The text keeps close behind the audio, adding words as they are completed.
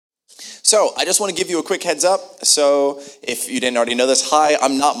So I just want to give you a quick heads up. So if you didn't already know this, hi,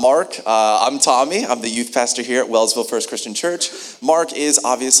 I'm not Mark. I'm Tommy. I'm the youth pastor here at Wellsville First Christian Church. Mark is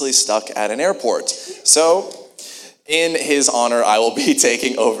obviously stuck at an airport. So in his honor, I will be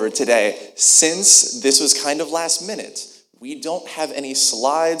taking over today. Since this was kind of last minute, we don't have any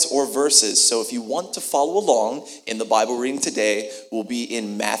slides or verses. So if you want to follow along in the Bible reading today, we'll be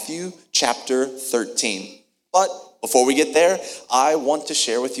in Matthew chapter 13. But before we get there, I want to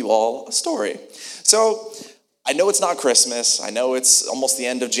share with you all a story. So I know it's not Christmas. I know it's almost the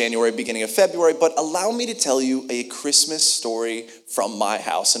end of January, beginning of February, but allow me to tell you a Christmas story from my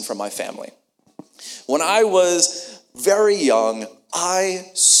house and from my family. When I was very young, I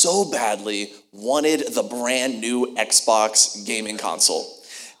so badly wanted the brand new Xbox gaming console.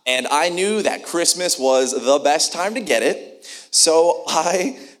 And I knew that Christmas was the best time to get it, so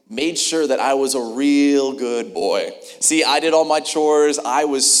I made sure that I was a real good boy. See, I did all my chores. I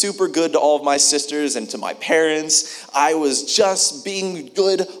was super good to all of my sisters and to my parents. I was just being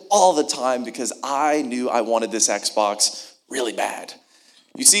good all the time because I knew I wanted this Xbox really bad.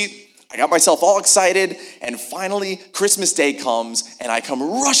 You see, I got myself all excited, and finally Christmas Day comes, and I come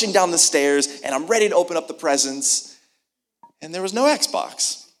rushing down the stairs, and I'm ready to open up the presents, and there was no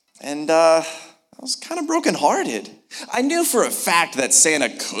Xbox. And I was kind of brokenhearted. I knew for a fact that Santa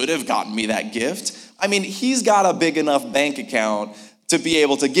could have gotten me that gift. I mean, he's got a big enough bank account to be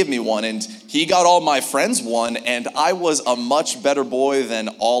able to give me one, and he got all my friends one, and I was a much better boy than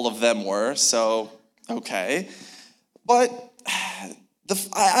all of them were, so okay. But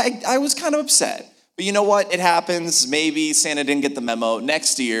I was kind of upset. But you know what? It happens. Maybe Santa didn't get the memo.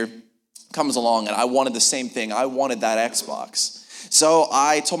 Next year comes along, and I wanted the same thing. I wanted that Xbox. So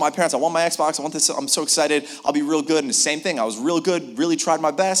I told my parents, I want my Xbox, I want this, I'm so excited, I'll be real good. And the same thing, I was real good, really tried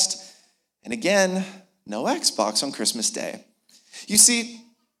my best. And again, no Xbox on Christmas Day. You see,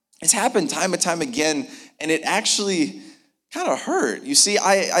 it's happened time and time again, and it actually kind of hurt. You see,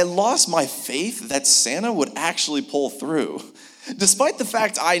 I lost my faith that Santa would actually pull through. Despite the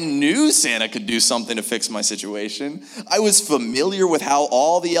fact I knew Santa could do something to fix my situation, I was familiar with how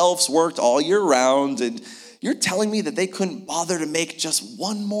all the elves worked all year round, and you're telling me that they couldn't bother to make just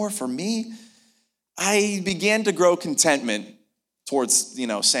one more for me? I began to grow contentment towards,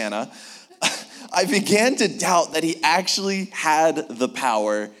 Santa. I began to doubt that he actually had the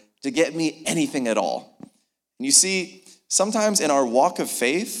power to get me anything at all. And you see, sometimes in our walk of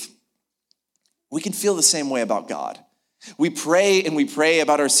faith, we can feel the same way about God. We pray and we pray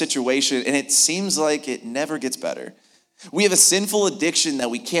about our situation, and it seems like it never gets better. We have a sinful addiction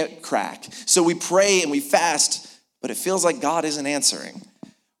that we can't crack. So we pray and we fast, but it feels like God isn't answering.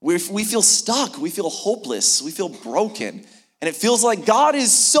 We feel stuck. We feel hopeless. We feel broken. And it feels like God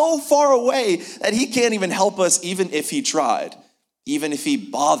is so far away that he can't even help us even if he tried, even if he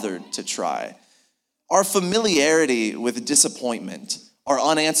bothered to try. Our familiarity with disappointment, our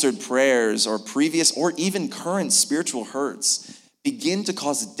unanswered prayers, or previous or even current spiritual hurts begin to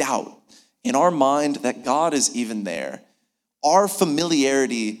cause doubt in our mind that God is even there. Our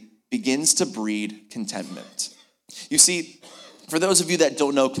familiarity begins to breed contentment. You see, for those of you that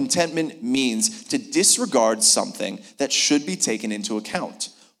don't know, contentment means to disregard something that should be taken into account,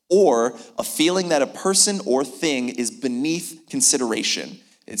 or a feeling that a person or thing is beneath consideration.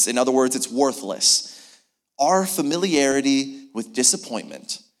 In other words, it's worthless. Our familiarity with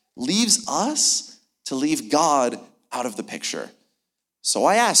disappointment leaves us to leave God out of the picture. So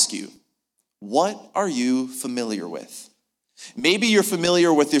I ask you, what are you familiar with? Maybe you're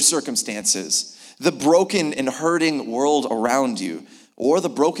familiar with your circumstances, the broken and hurting world around you, or the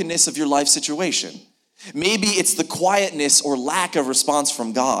brokenness of your life situation. Maybe it's the quietness or lack of response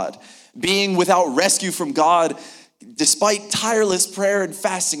from God. Being without rescue from God, despite tireless prayer and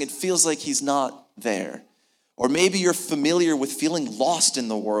fasting, it feels like he's not there. Or maybe you're familiar with feeling lost in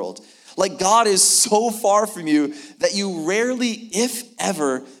the world, like God is so far from you that you rarely, if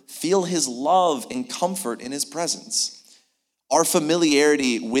ever, feel his love and comfort in his presence. Our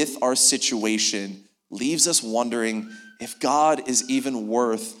familiarity with our situation leaves us wondering if God is even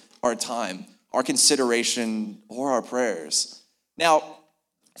worth our time, our consideration, or our prayers. Now,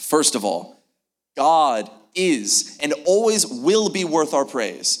 first of all, God is and always will be worth our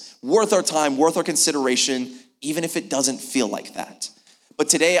praise, worth our time, worth our consideration, even if it doesn't feel like that. But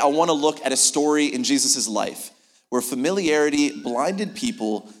today I want to look at a story in Jesus' life where familiarity blinded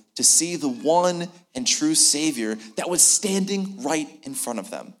people to see the one and true Savior that was standing right in front of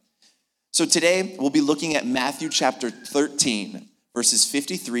them. So today we'll be looking at Matthew chapter 13, verses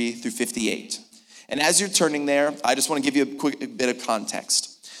 53 through 58. And as you're turning there, I just want to give you a quick bit of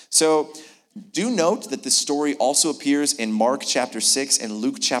context. So Do note that this story also appears in Mark chapter 6 and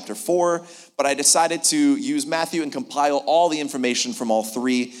Luke chapter 4, but I decided to use Matthew and compile all the information from all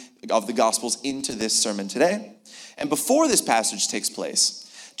three of the Gospels into this sermon today. And before this passage takes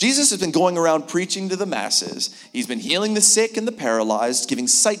place, Jesus has been going around preaching to the masses. He's been healing the sick and the paralyzed, giving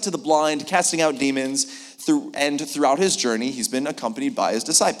sight to the blind, casting out demons, and throughout his journey, he's been accompanied by his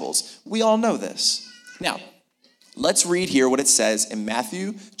disciples. We all know this. Now, let's read here what it says in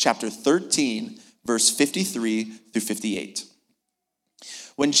Matthew chapter 13, verse 53 through 58.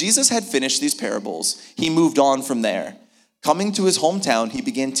 When Jesus had finished these parables, he moved on from there. Coming to his hometown, he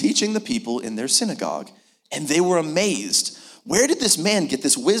began teaching the people in their synagogue, and they were amazed. Where did this man get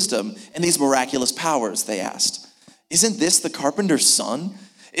this wisdom and these miraculous powers? They asked. Isn't this the carpenter's son?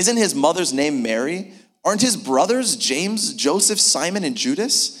 Isn't his mother's name Mary? Aren't his brothers James, Joseph, Simon, and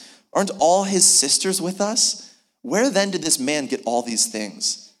Judas? Aren't all his sisters with us? Where then did this man get all these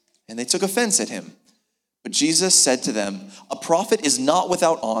things? And they took offense at him. But Jesus said to them, a prophet is not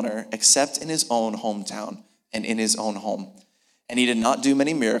without honor except in his own hometown and in his own home. And he did not do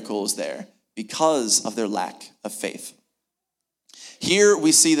many miracles there because of their lack of faith. Here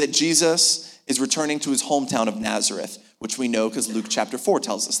we see that Jesus is returning to his hometown of Nazareth, which we know because Luke chapter 4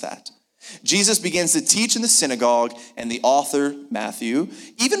 tells us that. Jesus begins to teach in the synagogue, and the author, Matthew,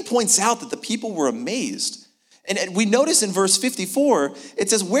 even points out that the people were amazed. And we notice in verse 54,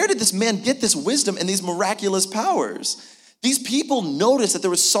 it says, where did this man get this wisdom and these miraculous powers? These people noticed that there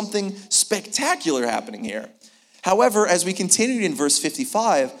was something spectacular happening here. However, as we continued in verse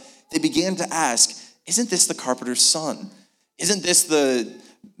 55, they began to ask, isn't this the carpenter's son? Isn't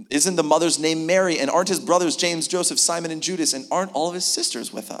the mother's name Mary? And aren't his brothers James, Joseph, Simon, and Judas? And aren't all of his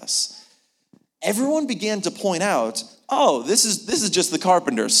sisters with us? Everyone began to point out, oh, this is just the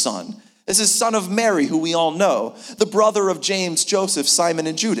carpenter's son. This is son of Mary, who we all know, the brother of James, Joseph, Simon,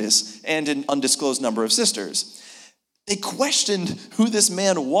 and Judas, and an undisclosed number of sisters. They questioned who this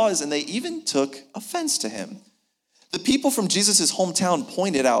man was, and they even took offense to him. The people from Jesus' hometown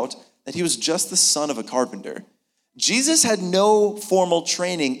pointed out that he was just the son of a carpenter. Jesus had no formal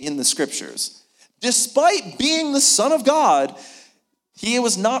training in the scriptures. Despite being the Son of God, he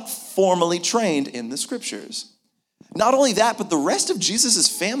was not formally trained in the scriptures. Not only that, but the rest of Jesus'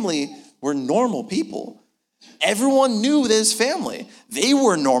 family were normal people. Everyone knew his family. They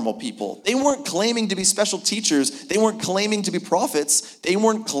were normal people. They weren't claiming to be special teachers. They weren't claiming to be prophets. They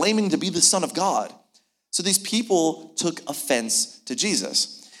weren't claiming to be the Son of God. So these people took offense to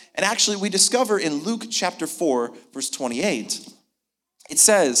Jesus. And actually, we discover in Luke chapter 4, verse 28, it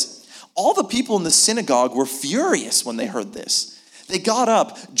says, all the people in the synagogue were furious when they heard this. They got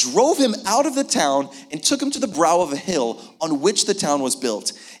up, drove him out of the town, and took him to the brow of a hill on which the town was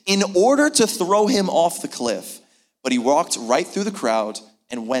built, in order to throw him off the cliff. But he walked right through the crowd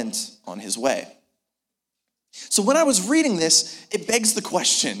and went on his way. So when I was reading this, it begs the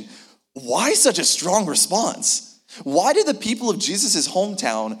question, why such a strong response? Why did the people of Jesus'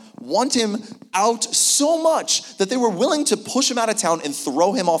 hometown want him out so much that they were willing to push him out of town and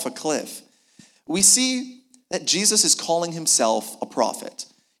throw him off a cliff? We see that Jesus is calling himself a prophet.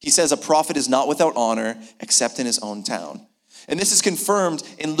 He says a prophet is not without honor except in his own town. And this is confirmed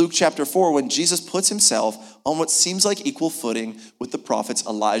in Luke chapter 4 when Jesus puts himself on what seems like equal footing with the prophets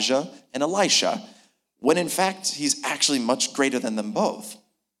Elijah and Elisha, when in fact he's actually much greater than them both.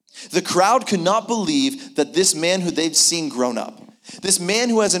 The crowd could not believe that this man who they've seen grown up, this man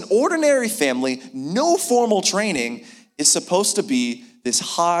who has an ordinary family, no formal training, is supposed to be this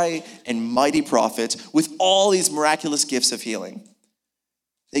high and mighty prophet with all these miraculous gifts of healing.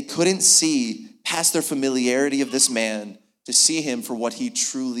 They couldn't see past their familiarity of this man to see him for what he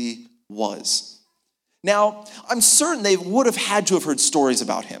truly was. Now, I'm certain they would have had to have heard stories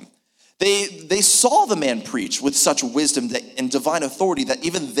about him. They saw the man preach with such wisdom and divine authority that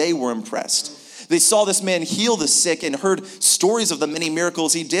even they were impressed. They saw this man heal the sick and heard stories of the many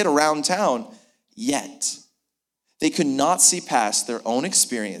miracles he did around town. Yet, they could not see past their own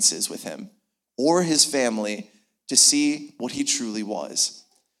experiences with him or his family to see what he truly was.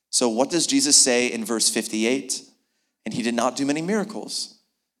 So what does Jesus say in verse 58? And he did not do many miracles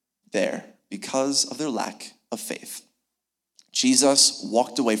there because of their lack of faith. Jesus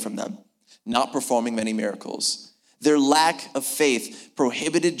walked away from them, not performing many miracles. Their lack of faith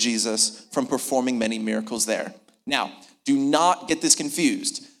prohibited Jesus from performing many miracles there. Now, do not get this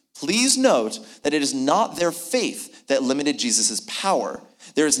confused. Please note that it is not their faith that limited Jesus' power.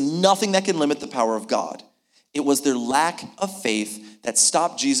 There is nothing that can limit the power of God. It was their lack of faith that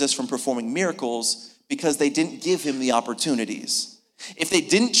stopped Jesus from performing miracles because they didn't give him the opportunities. If they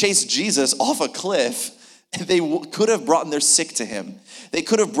didn't chase Jesus off a cliff, They could have brought their sick to him. They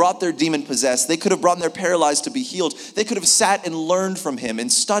could have brought their demon possessed. They could have brought their paralyzed to be healed. They could have sat and learned from him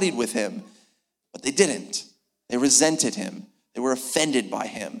and studied with him. But they didn't. They resented him. They were offended by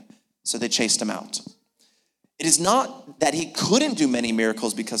him. So they chased him out. It is not that he couldn't do many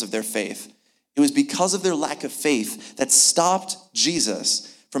miracles because of their faith. It was because of their lack of faith that stopped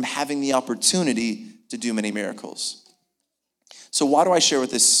Jesus from having the opportunity to do many miracles. So why do I share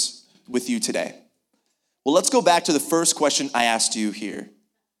this with you today? Well, let's go back to the first question I asked you here.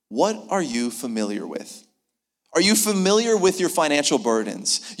 What are you familiar with? Are you familiar with your financial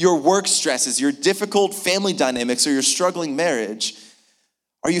burdens, your work stresses, your difficult family dynamics, or your struggling marriage?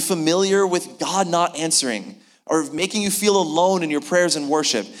 Are you familiar with God not answering or making you feel alone in your prayers and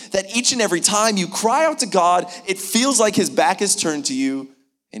worship? That each and every time you cry out to God, it feels like his back is turned to you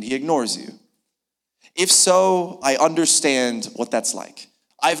and he ignores you. If so, I understand what that's like.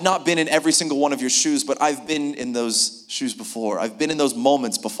 I've not been in every single one of your shoes, but I've been in those shoes before. I've been in those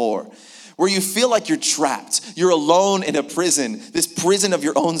moments before where you feel like you're trapped. You're alone in a prison, this prison of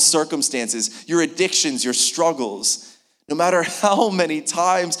your own circumstances, your addictions, your struggles. No matter how many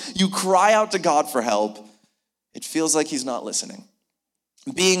times you cry out to God for help, it feels like he's not listening.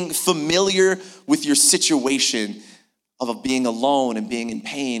 Being familiar with your situation of being alone and being in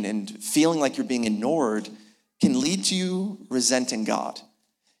pain and feeling like you're being ignored can lead to you resenting God.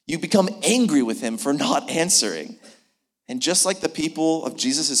 You become angry with him for not answering. And just like the people of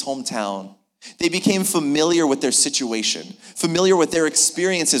Jesus' hometown, they became familiar with their situation, familiar with their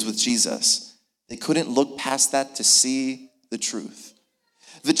experiences with Jesus. They couldn't look past that to see the truth.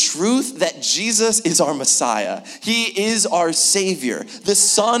 The truth that Jesus is our Messiah. He is our Savior, the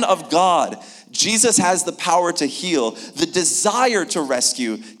Son of God. Jesus has the power to heal, the desire to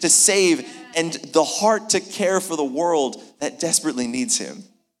rescue, to save, and the heart to care for the world that desperately needs him.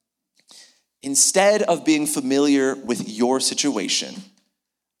 Instead of being familiar with your situation,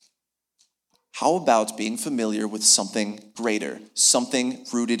 how about being familiar with something greater, something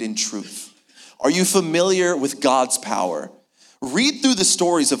rooted in truth? Are you familiar with God's power? Read through the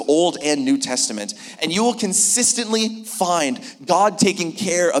stories of Old and New Testament, and you will consistently find God taking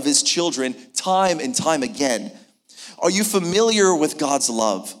care of his children time and time again. Are you familiar with God's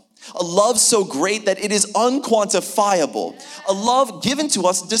love? A love so great that it is unquantifiable. A love given to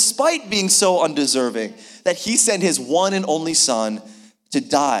us despite being so undeserving, that he sent his one and only son to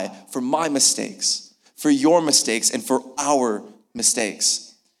die for my mistakes, for your mistakes, and for our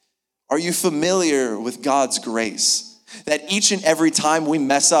mistakes. Are you familiar with God's grace? That each and every time we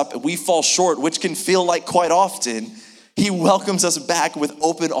mess up, we fall short, which can feel like quite often, he welcomes us back with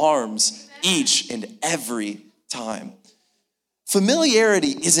open arms each and every time. Familiarity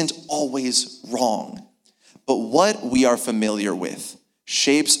isn't always wrong, but what we are familiar with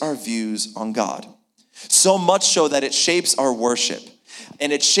shapes our views on God. So much so that it shapes our worship,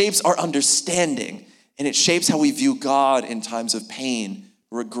 and it shapes our understanding, and it shapes how we view God in times of pain,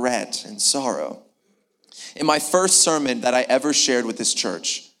 regret, and sorrow. In my first sermon that I ever shared with this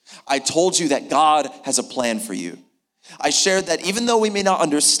church, I told you that God has a plan for you. I shared that even though we may not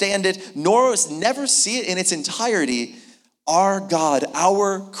understand it, nor never see it in its entirety, our God,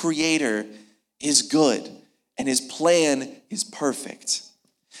 our Creator, is good, and his plan is perfect.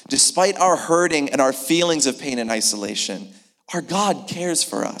 Despite our hurting and our feelings of pain and isolation, our God cares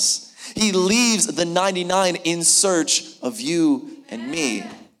for us. He leaves the 99 in search of you and me.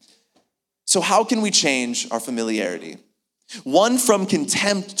 So how can we change our familiarity? One from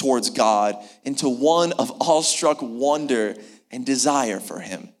contempt towards God into one of awestruck wonder and desire for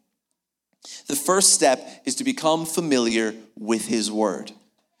him. The first step is to become familiar with his word.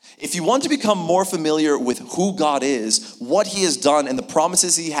 If you want to become more familiar with who God is, what he has done, and the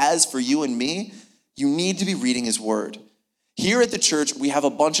promises he has for you and me, you need to be reading his word. Here at the church, we have a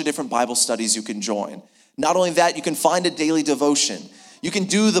bunch of different Bible studies you can join. Not only that, you can find a daily devotion. You can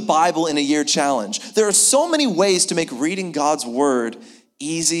do the Bible in a year challenge. There are so many ways to make reading God's word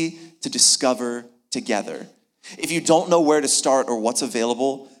easy to discover together. If you don't know where to start or what's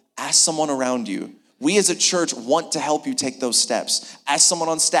available, ask someone around you. We as a church want to help you take those steps. Ask someone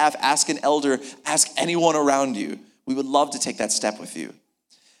on staff, ask an elder, ask anyone around you. We would love to take that step with you.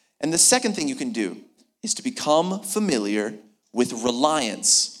 And the second thing you can do is to become familiar with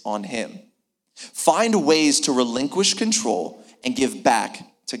reliance on him. Find ways to relinquish control and give back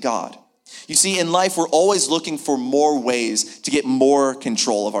to God. You see, in life, we're always looking for more ways to get more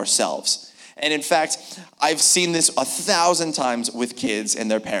control of ourselves. And in fact, I've seen this 1,000 times with kids and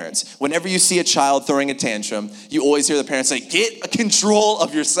their parents. Whenever you see a child throwing a tantrum, you always hear the parents say, "Get a control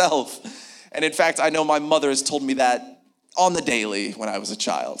of yourself." And in fact, I know my mother has told me that on the daily when I was a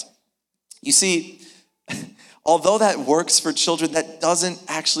child. You see, although that works for children, that doesn't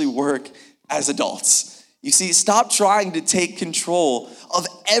actually work as adults. You see, stop trying to take control of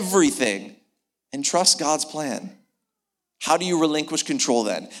everything and trust God's plan. How do you relinquish control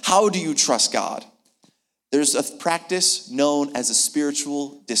then? How do you trust God? There's a practice known as a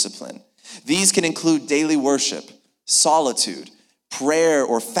spiritual discipline. These can include daily worship, solitude, prayer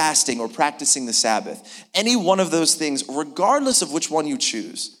or fasting or practicing the Sabbath. Any one of those things, regardless of which one you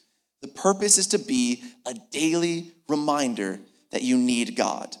choose, the purpose is to be a daily reminder that you need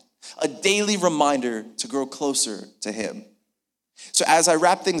God, a daily reminder to grow closer to Him. So as I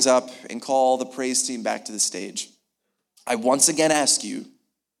wrap things up and call the praise team back to the stage, I once again ask you,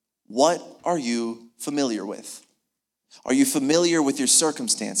 what are you familiar with? Are you familiar with your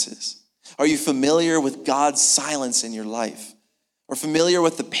circumstances? Are you familiar with God's silence in your life? Or familiar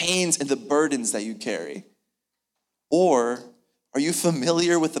with the pains and the burdens that you carry? Or are you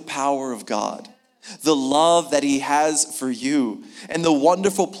familiar with the power of God, the love that He has for you, and the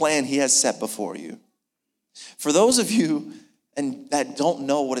wonderful plan He has set before you? For those of you that don't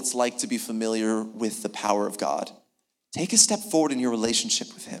know what it's like to be familiar with the power of God, take a step forward in your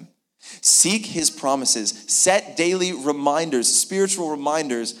relationship with Him. Seek His promises. Set daily reminders, spiritual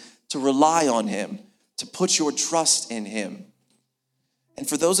reminders to rely on Him, to put your trust in Him. And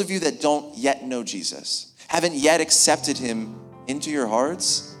for those of you that don't yet know Jesus, haven't yet accepted Him into your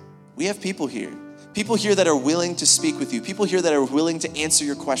hearts, we have people here that are willing to speak with you, people here that are willing to answer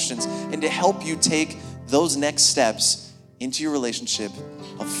your questions and to help you take those next steps into your relationship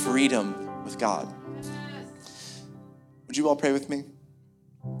of freedom with God. Would you all pray with me?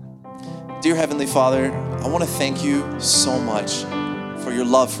 Dear Heavenly Father, I want to thank you so much for your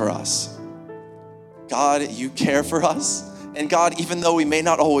love for us. God, you care for us. And God, even though we may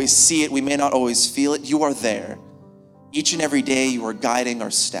not always see it, we may not always feel it, you are there. Each and every day you are guiding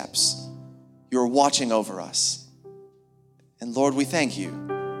our steps. You are watching over us. And Lord, we thank you.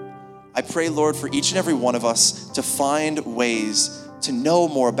 I pray, Lord, for each and every one of us to find ways to know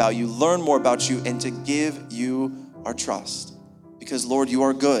more about you, learn more about you, and to give you our trust. Because Lord, you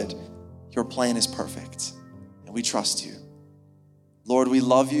are good. Your plan is perfect. And we trust you. Lord, we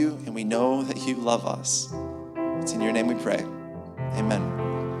love you and we know that you love us. It's in your name we pray. Amen.